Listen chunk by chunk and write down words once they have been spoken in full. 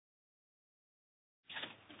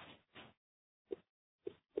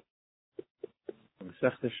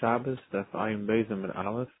Masechta Shabbos, that's Ayin Beis and Mid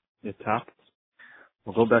Aleph, the top.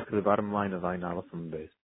 We'll go back to the bottom line of Ayin Aleph and Beis.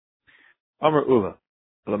 Amar Ula,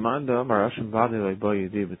 Lamanda Amar Hashem Vadi Leibo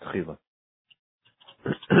Yedi B'Tchila.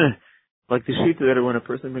 Like the sheet that when a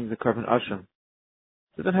person brings a carbon Hashem,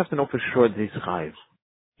 they don't have to know for sure that he's chayiv.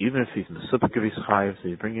 Even if he's Mesupik of his chayiv, so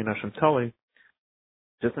he's bringing Hashem Tali,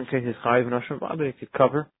 just in case he's chayiv and Hashem Vadi, he could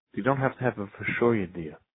cover. You don't have to have a for sure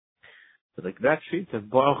Yediyah. But like that sheet, if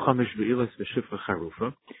Baal Chamish Be'ilas V'Shifcha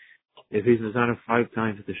Charufa, if he's Mizana 5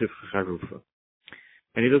 times at the Shifcha Charufa,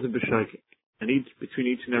 and he does a B'Shagig, and between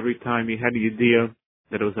each and every time he had a Yediyah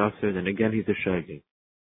that it was Asir, then again he's a Shagig.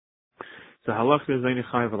 So Halach is only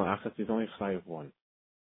Chayiv Ala'achat, he's only Chayiv 1.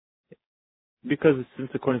 Because since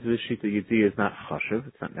according to this sheet the Yediyah is not Chashiv,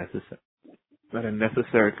 it's not necessary. It's not a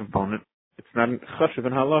necessary component. It's not Chashiv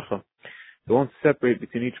in Halacha. It won't separate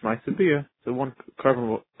between each Ma'asabiyah, so one carbon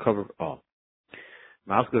will cover all.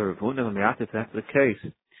 If that's the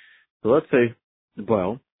case, so let's say the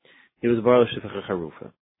boil, he was a boil of Shifach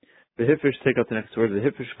Charufa. The Hiffish take out the next word, the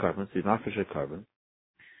Hiffish carbon, so he's not fish a carbon.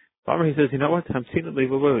 Farmer, he says, you know what, I'm seeing it,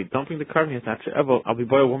 wait, don't bring the carbon yet, I'll be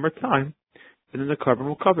boiled one more time, and then the carbon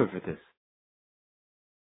will cover for this.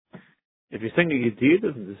 If you're saying that Yediyah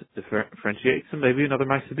doesn't differentiate, so maybe another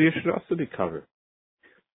Ma'asabiyah should also be covered.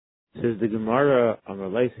 Says the Gemara on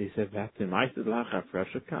Relais, he said back to Ma'aseh Lacha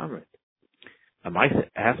Fresha Kamrit. A Ma'aseh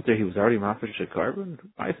after he was already Mafish a carbon,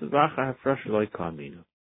 Ma'aseh Lacha Fresha like Kamina.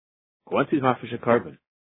 Once he's Mafish a carbon,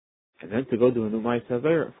 and then to go do a new Ma'aseh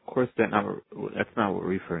Avera, of course that's not what we're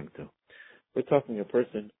referring to. We're talking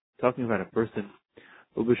about a person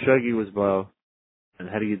who B'Shagi was Baal and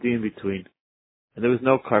had a Yediyah in between, and there was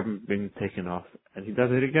no carbon being taken off, and he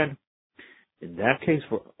does it again. In that case,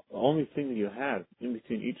 the only thing that you have in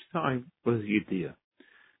between each time was Yediyah.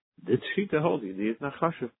 This sheet that holds Yediyah is not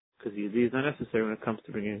Chashiv, because Yediyah is not necessary when it comes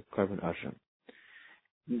to bringing carbon Hashem.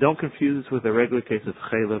 Don't confuse this with a regular case of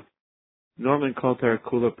Chaylev. Normally in Kol Terah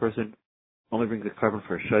Kula, person only brings the carbon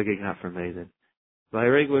for a Shagig, not for Maiden. By a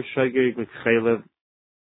regular Shagig like Chaylev,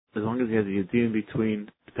 as long as he has a Yediyah in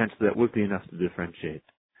between, potentially that would be enough to differentiate.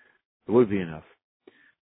 It would be enough.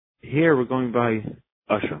 Here we're going by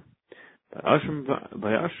Hashem.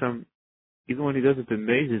 By Hashem, even when he does it in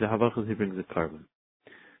Mezi, the halachas he brings the carbon.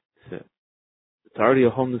 So it's already a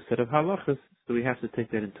whole new set of halachas, so we have to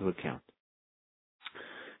take that into account.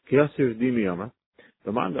 Kiyasir Dimi Yoma,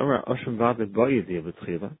 the man Amar Hashem Vade Ba Yediyah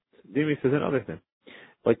B'Tchila. Dimi says another thing,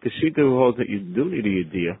 like the Shita who holds that you do need a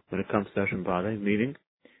Yediyah when it comes to Hashem Vade, meaning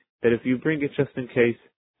that if you bring it just in case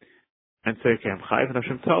and say, okay, I'm Chayiv and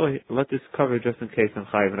Hashem Tali, let this cover just in case I'm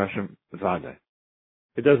Chayiv and Hashem Vade.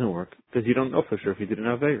 It doesn't work, because you don't know for sure if you did an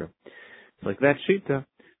Aveira. It's like that Shita,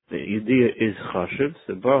 the Yediyah is Chashiv,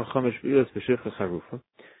 so Baal Chamish B'ilas V'Shifcha Charufa.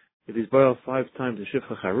 If he's boiled 5 times the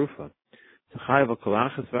Shifcha Charufa, so Chayiv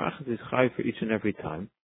Al-Kalachas V'Achas is Chayiv for each and every time,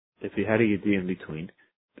 if he had a Yediyah in between,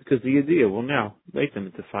 because the Yediyah will now make them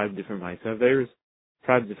into 5 different Ma'aseh Aveiros,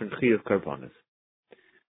 5 different Chiyav Karbonis.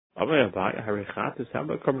 How about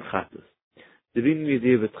Carbon Chatas? The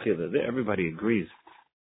Yediyah V'Tchila, everybody agrees.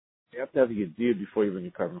 You have to have a Yediyah before you bring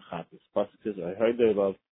a carbon chatas. Pasuk says, I heard they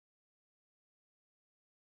love,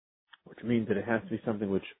 which means that it has to be something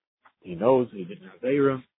which he knows, he didn't have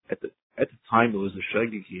Aveira. At the time it was a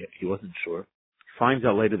Shagig, he wasn't sure. He finds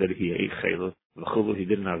out later that he ate Chayla, V'chulu, he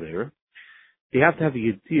didn't have Aveira. You have to have a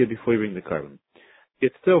Yediyah before you bring the carbon.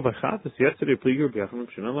 It's still by chatas, yesterday, Pligur, B'yachim,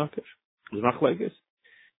 Shemel Lakish. It was Machlekes.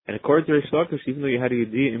 And according to Reish Lakish, even though you had a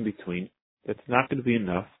Yediyah in between, that's not going to be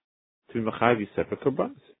enough to be Machav separate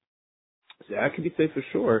Karbanis. So how can you say for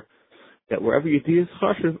sure that wherever Yediyah is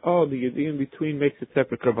Chashiv, the Yediyah in between makes it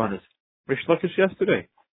separate Karbanis? Reish Lakish yesterday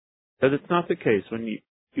said it's not the case.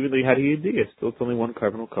 Even though you had a Yediyah, still it's only one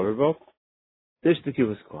carbon will cover both. This the Kiv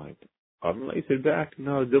was climbed. He said back,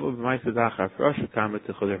 no,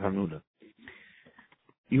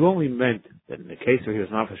 you only meant that in the case where he was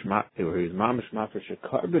mamish mafish a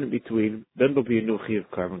carbon in between, then there'll be a new Chiv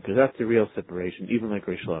carbon, because that's the real separation, even like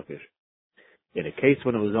Reish Lakish. In a case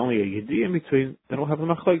when it was only a Yediyah in between, then we'll have a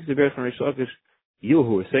machlokes the bear from Reish Lakish. You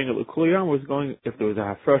who were saying it L'Kuliyam was going, if there was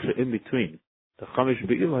a hafrasha in between, the Chamish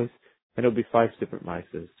Be'ilais, then it'll be 5 different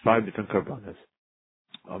Ma'ases, 5 different Karbanas.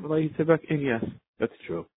 He said back in, yes, that's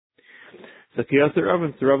true. So Kiyasir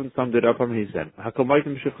Rabin, the Rabin summed it up and he said,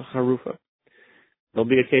 Hakamaitim Shifcha Charufa. There'll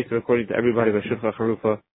be a case where according to everybody by Shifcha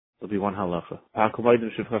Charufa, there'll be one halacha. Hakamaitim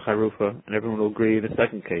Shifcha Charufa, and everyone will agree in the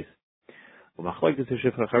second case. Machlekes is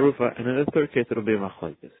Shifcha Charufa, and in the third case it'll be a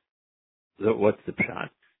Machlekes. So what's the pshat?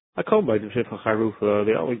 Hakom by the Shifcha Charufa,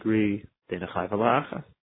 they all agree, they Nechayv Ala'achas.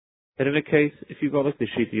 And in a case, if you go like the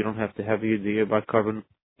sheet, you don't have to have a Yediyah by carbon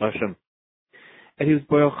Hashem. And he was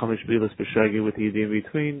boil chamish bilas b'shagi with the idea in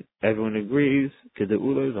between. Everyone agrees.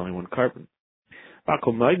 Keda'ula is only one carbon. And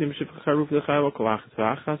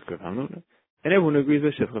everyone agrees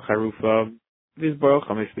with shifcha charufa. This boil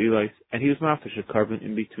chamish bilas, and he was mafish a carbon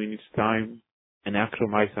in between each time. An actual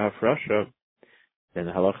ma'isa hafrasha. Then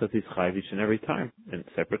the halacha is chayv each and every time in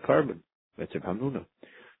separate carbon. That's Reb Hamnuna.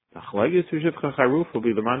 The chalagis for shifcha charufa will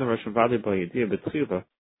be the man of Rosh Hashanah by idea betchiva.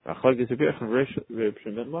 The chalagis for Reb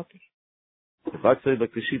Shimon Lakish. If I say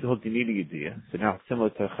like the sheet holds you need a idea, so now it's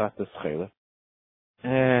similar to Chatas Chayla,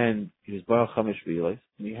 and he was Baal Chamish Vilas,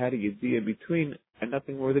 and he had a idea between, and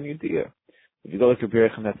nothing more than idea. If you go like a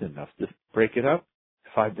Berachan, that's enough. Just break it up,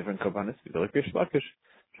 5 different Kabbanis. If you go like Rish Lakish,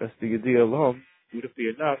 just the idea alone wouldn't be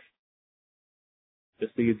enough.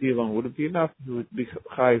 Just the idea alone wouldn't be enough. He would be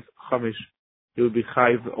Chayv Chamish, he would be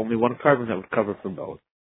Chayv only one carbon that would cover for both.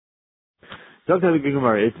 So that's how the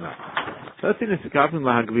Gemara is now. So that's in the Skavin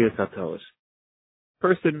Lahagviyas Hatolish.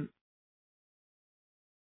 Person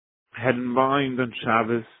had in mind on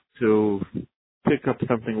Shabbos to pick up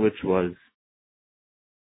something which was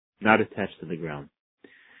not attached to the ground.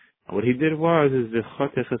 And what he did was the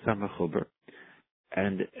chotechas hamachuber,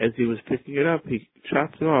 and as he was picking it up, he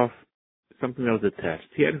chopped off something that was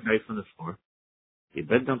attached. He had a knife on the floor. He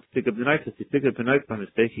bent down to pick up the knife. As he picked up the knife by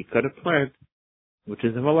mistake, he cut a plant, which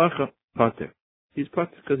is a malacha potter. He's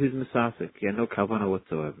potter because he's misasik. He had no kavanah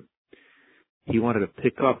whatsoever. He wanted to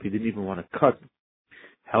pick up. He didn't even want to cut.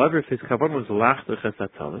 However, if his kavan was lachter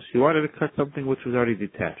chesatalish, he wanted to cut something which was already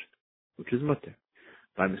detached, which is mutter.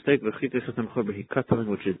 By mistake, he cut something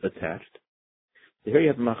which is attached. So here you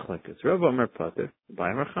have machlekes. Rav Omer Pater,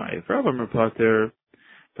 by Omer Chayiv. Rav Omer Pater,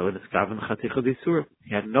 he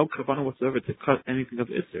had no kavan whatsoever to cut anything of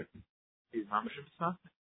Isser. He's mamash b'sasik.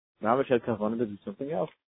 Mamash had kavan to do something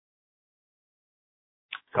else.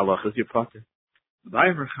 Kalach is your Pater. He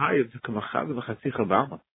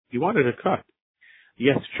wanted to cut.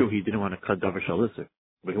 Yes, true, he didn't want to cut davar shalisser,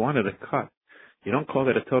 but he wanted to cut. You don't call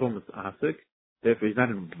that a total misasik. Therefore, he's not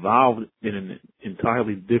involved in an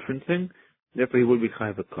entirely different thing. Therefore, he would be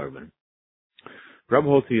chayav a carbon. Rabbi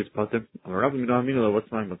holds his pater. Rabbi Minah,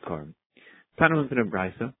 what's my carbon? Panel into the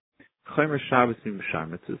brisa. Chomer Shabbos min b'shar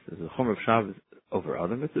mitzvahs is the chomer of Shabbos over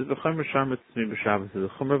other mitzvahs. The chomer Shar mitzvahs min b'Shabbos is the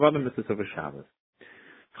chomer of other mitzvahs over Shabbos.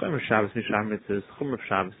 Chomer Shabbos min b'shar mitzvahs. Chomer of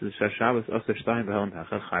Shabbos is Shabbos also shtayim b'helam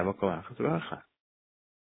hachar chayv kolachas v'achar.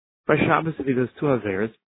 By Shabbos, if he does 2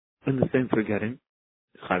 averos in the same forgetting,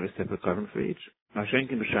 chayv is separate carbon for each.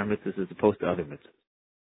 Mashenkin b'shar mitzvahs is opposed to other mitzvahs.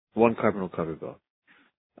 1 carbon will cover both.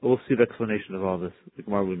 We'll see the explanation of all this. The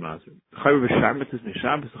Gemara will be master. Chayv b'shar mitzvahs min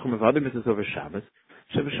Shabbos. The chomer of other mitzvahs over Shabbos.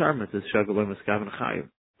 Sheb'shar mitzvahs shagaloy maskav and chayv.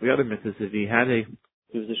 The other mitzvahs, if he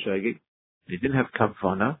was a shagig, he didn't have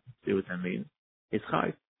kavana. See what that means? It's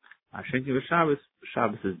chayv. Mashenkin b'Shabbos.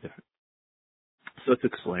 Shabbos is different. So let's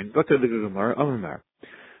explain. Go to the Gemara. Omar.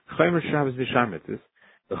 Chomer Shabbos b'shar mitzvahs.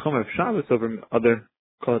 The chomer of Shabbos over other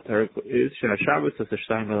kolaterik is Shabbos as a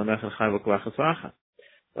shtayim v'lamechel chayv v'kolachas v'achas.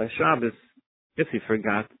 By Shabbos, if he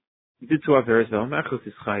forgot, he did 2 averos v'lamechel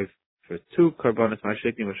is chayv for 2 karbonos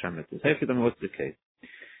ma'ashekim b'shar mitzvahs. Hey, what's the case?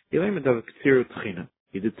 He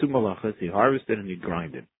did 2 malachas. He harvested and he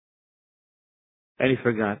grinded, and he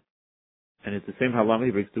forgot. And it's the same halama.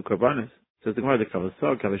 He brings 2 karbonos. So the Gemara the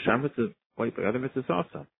kavasol kavashar mitzvahs. Wait, by other mitzvahs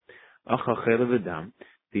also. Achal chaylev v'dam.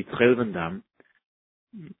 The tchel and dam,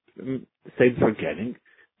 same forgetting,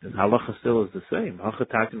 the halacha still is the same.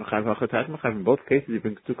 In both cases, he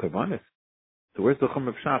brings 2 karbanis. So where's the chum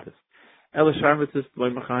of Shabbos? What's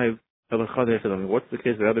the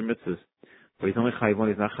case with other mitzvahs? Where he's only chayiv 1,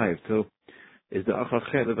 he's not chayiv 2. Is the achal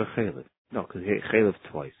chaylev a chaylev? No, because he ate chaylev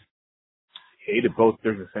twice. He ate it both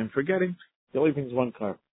during the same forgetting. He only brings 1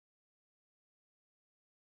 carbon.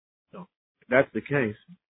 So if that's the case,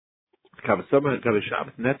 and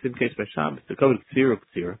that's in case by Shabbos. The covered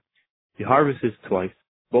ksira. The harvest is twice,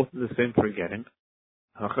 both of the same forgetting.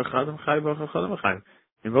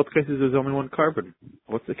 In both cases, there's only 1 carbon.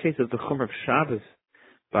 What's the case of the chomer of Shabbos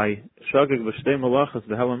by shagig v'shtei malachas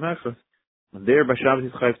v'helamechas? And there by Shabbos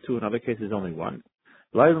is chayav 2. In other cases, only 1.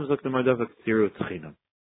 By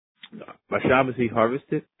Shabbos he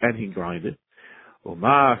harvested and he grinded. So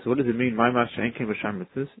what does it mean? My mash ain't is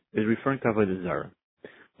referring to avodah zarah.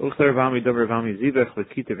 If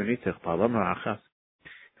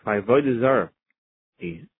I avoid the zara,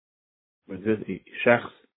 he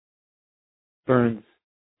shechs, burns,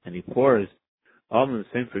 and he pours, all in the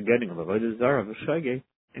same forgetting of avoid the zara, v'shageh,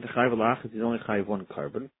 in the chayv alachas, he's only chayv 1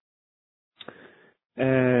 carbon.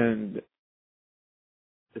 And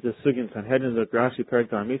it's a sugin Sanhedrin that Rashi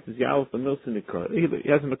Perikdam says Yalef and Milson Nikra. He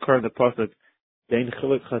has a makar in the pasuk Dein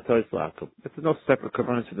Chilik Chatois Lakum. It's no separate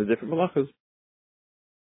karbanos for the different malachas.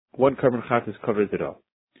 one carbon chatas covers it all.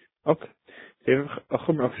 Okay. So you have a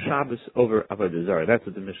chumrah of Shabbos over Avodah Zarah. That's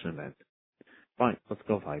what the Mishnah meant. Fine, let's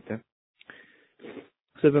go weiter.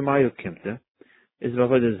 So the Mayu Kimta is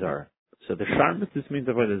Avodah Zarah. So the Sharmitzvah means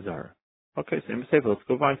Avodah Zarah. Okay, so let's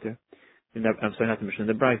go weiter. I'm sorry, not the Mishnah,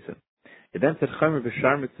 the Brisa. It then said Chomer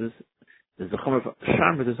b'Sharmitzvah. There's the Chomer of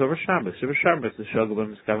Sharmitzvah over Shabbos. So Sharmitzvah is Shagul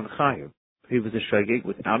b'Miskaven Chayiv. If he was a Shagig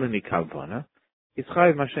without any Kavana, he's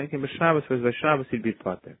Chayiv Mashenkin b'Shabbos, whereas by Shabbos he'd be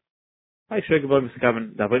Pater. What is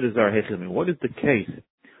the case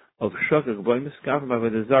of Shagig by Miskaven by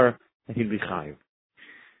Avodah Zarah and he'd be Chayiv?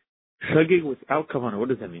 Shagig without Kavana, what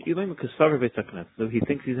does that mean? So he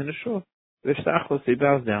thinks he's in a shul. V'shtachlos, he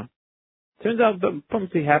bows down. Turns out the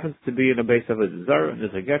he happens to be in a base of Avodah Zarah and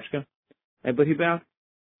there's a Getchka, but he bowed.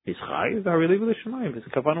 He's Chayiv, really with Shemayim. His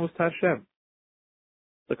Kavana was Tashem.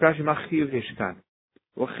 The Rashi Machiv Yishkan.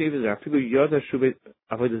 What Chiv is there? People Yoda Shubet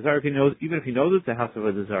Avodah Zarah, even if he knows it's the house of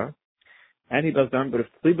Avodah Zarah, and he does done, but if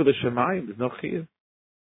Tzliba the Shemayim, there's no Chiv.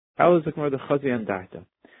 How is the Gemara the Chazi and Darta?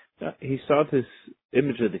 He saw this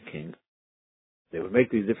image of the king. They would make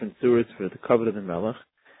these different surahs for the cover of the Melech,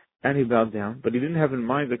 and he bowed down, but he didn't have in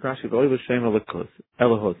mind the Rashi of Shem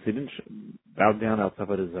Elahos. He didn't bow down outside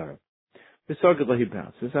Avodah Zarah. He saw it like he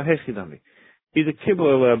bowed. So he's a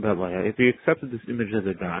kibbutz. If he accepted this image as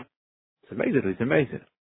a god, it's amazing. He's amazing.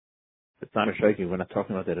 It's not a shaking. We're not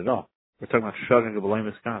talking about that at all. We're talking about shaking a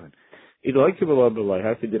b'layim eskaven. Either like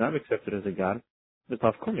kibbutz, if he did not accept it as a god, the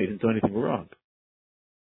tafkum, he didn't do anything wrong.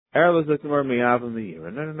 Erel is like more miyav in the year.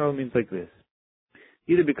 And no, it means like this.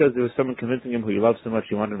 Either because there was someone convincing him who he loved so much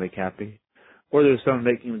he wanted to make happy, or there was someone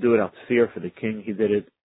making him do it out of fear for the king, he did it.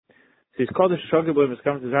 So he's called a shogeg b'layim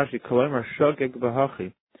eskaven. It's actually kolomer shogeg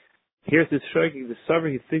b'hachi. Here's this shogeg, the saver,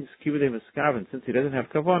 he thinks kibbutz eskaven, since he doesn't have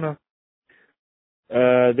kavana,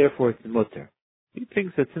 therefore it's mutter. He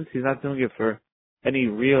thinks that since he's not doing it for any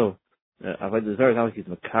real Avodah Zarah, not like he's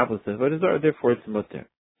makabel to Avodah Zarah, therefore it's mutter.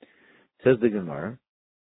 Says the Gemara,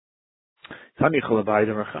 Tani chol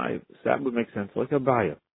abayim rechayiv. So that would make sense, like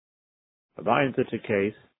Abayim. Abayim in such a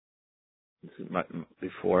case,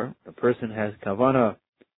 before, a person has kavana,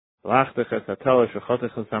 lachtech esatela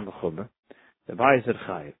shechotech esam b'chuber, the Abayim said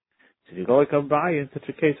chayiv. So if you go like Abayim in such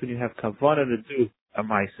a case, when you have kavana to do a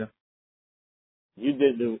maisa, you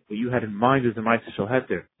did what you had in mind as a maisa shel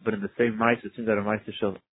heter, but in the same maisa, it seems that a maisa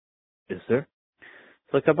shel iser.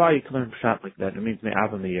 So like Abayim, you can learn pshat like that. It means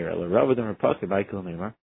me'av in the year. Rather than repasik, Abayim kol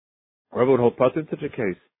neimar. Rabbi would hold pater in such a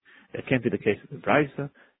case. It can't be the case of the Brisa.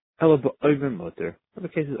 Ela b'oivim mutter. The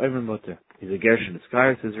case is oivim mutter. He's a Gershon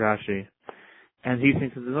Iskar, says Rashi, and he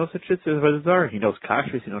thinks that there's no such shit as Avodah Zarah. He knows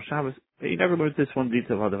Kashrus, he knows Shabbos, but he never learned this one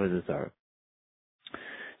detail of Avodah Zarah.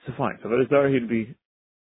 So fine. So Avodah Zarah he'd be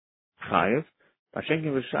chayiv.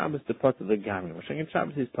 Mashenkin v'Shabbos the pater the Gami. Mashenkin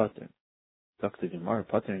Shabbos he's pater. Talk to Gemara,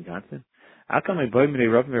 pater and Gantin. Akam boy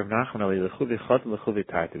minei Rav Nachman ali lechuvi chot lechuvi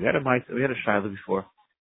tarta. We had a shiloh before.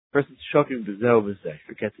 Person's shocking b'zel b'zeh. He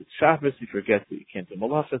forgets it's Shabbos, he forgets that you can't do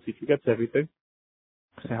malachas, he forgets everything.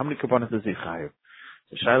 So how many kabbanas does he chayiv?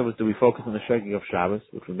 So shiloh was, do we focus on the shagging of Shabbos,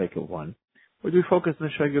 which would make it one, or do we focus on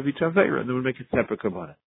the shagging of each aveira, and then we make it separate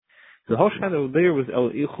kabbanas? So the whole shiloh there was el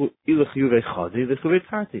ilach yuvei chazi, the chuvei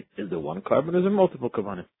tarti. Is there one carbon, or is there multiple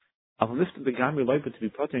kabbanas? I've listed the gami like to be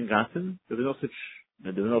put in gatin. There was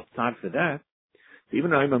no time for that. So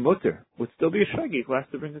even though I'm a mutter, would still be a shaggy who has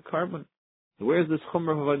to bring a carbon. Where's this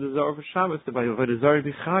chumrah of Avodah Zarah for Shabbos? That by Avodah Zarah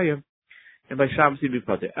be chayiv, and by Shabbos he be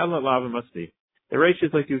pater. Ella lava must be. The ratio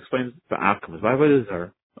is like you explained for Akam. By Avodah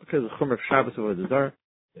Zarah, okay, the chumrah of Shabbos of Avodah Zarah.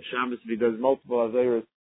 The Shabbos he does multiple averos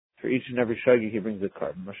for each and every shagi he brings a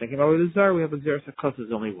carbon. Mashenkim Avodah Zarah we have a Xeris HaKos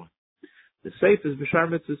is only one. The Seif is B'Shar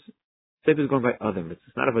Mitzvahs. Seif is going by other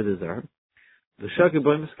mitzvahs, not Avodah Zarah. The shagi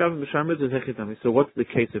boy miskav B'Shar Mitzvahs hechitami. So what's the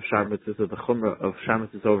case of Shar Mitzvahs, of the chumrah of Shar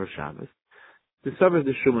Mitzvahs over Shabbos? The suburb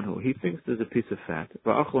is the Shumanhu. He thinks there's a piece of fat.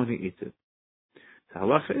 Va'achon he eats it. So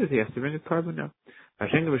halacha is he has to bring a carbon now.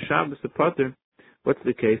 Hashem Shabbos the pater. What's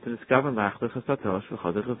the case? And it's gavan lachlech hasatel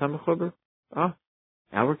shv'chadech hasamechober.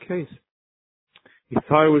 Our case. He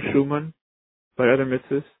thought it was Shuman by other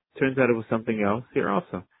mitzvahs. Turns out it was something else. Here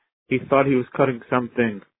also, he thought he was cutting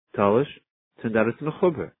something talish. Turns out it's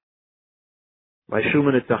mechuber. By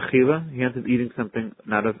Shuman it's achila. He ended up eating something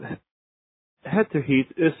not of heter. He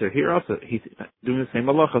eats iser. Here also he's doing the same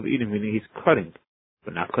malach of eating, meaning he's cutting,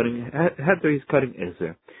 but not cutting heter. He's cutting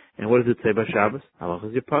iser. And what does it say by Shabbos? Halach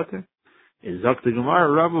is your pater. Is Zok the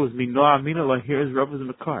Gemara Rabba was minoah amina. Here is Rabba's in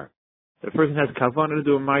the car. The person has kavanah to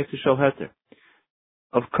do a ma'aseh shel heter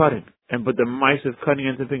of cutting, but the ma'aseh of cutting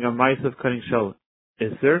ends up being a ma'aseh of cutting shel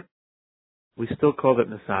iser. We still call that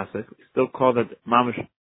nesasek. We still call that mamish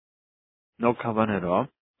no kavanah at all.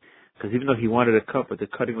 Because even though he wanted a cut, but the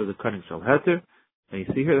cutting was a cutting shal heter, and you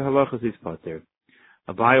see here the halachas is part there.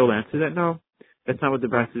 Abai will answer that no, that's not what the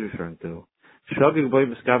Bryce is referring to. Shagig boy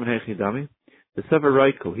miskaven hechidami, the sever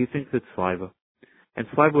raiko, he thinks it's saliva, and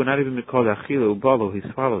saliva would not even be called achila ubalo, he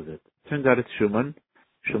swallows it. Turns out it's shuman.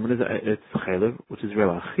 Shuman is it's chaylev, which is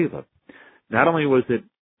real achila. Not only was it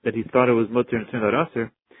that he thought it was mutter and it turned out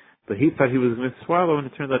aser, but he thought he was going to swallow, and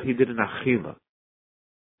it turned out he did an achila.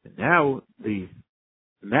 And now the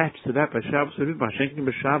match to that by Shabbos or by shenking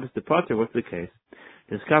by Shabbos the potter. What's the case?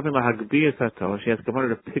 She has wanted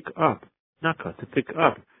to pick up, not cut, to pick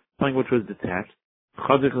up something which was detached.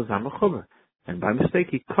 And by mistake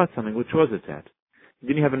he cut something which was attached. He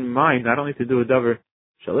didn't have in mind not only to do a davar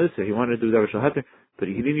shalisa, he wanted to do a davar shalheter, but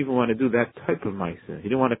he didn't even want to do that type of ma'isa. He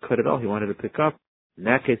didn't want to cut it all. He wanted to pick up. In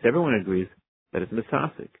that case, everyone agrees that it's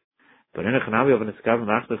misasik. But if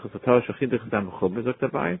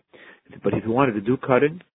he wanted to do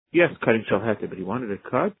cutting, yes, cutting shalheter, but he wanted to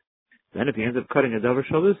cut, then if he ends up cutting a davar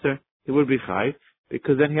shalisa, he would be chai,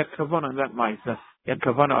 because then he had kavanah on that ma'isa. He had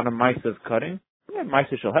kavanah on a ma'isa of cutting, yeah,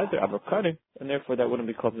 ma'isa shalheter, about cutting, and therefore that wouldn't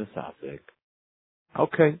be called misasik.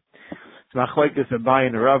 Okay. So machlokes Abai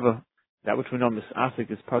and Rava, that which we know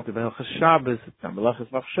misasik is part of Hilchas Shabbos, it's not melachas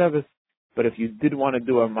machshavos, but if you did want to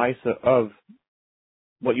do a ma'isa of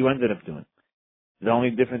what you ended up doing, the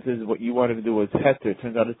only difference is what you wanted to do was heter, it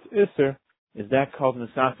turns out it's iser, is that called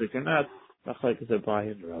misasik or not? Machlokes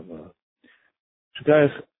Abai and Rava. So guys,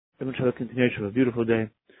 everyone should have a continuation of a beautiful day.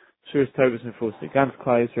 Sure is Tavis and Fosik. Ganz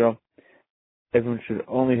Klal Yisrael. Everyone should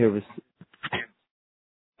only hear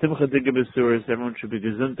Simcha Digga Besuras. Everyone should be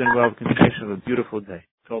gesund and well. Continuation of a beautiful day.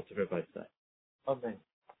 Call to Rabbi Say. Amen.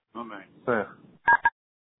 Amen.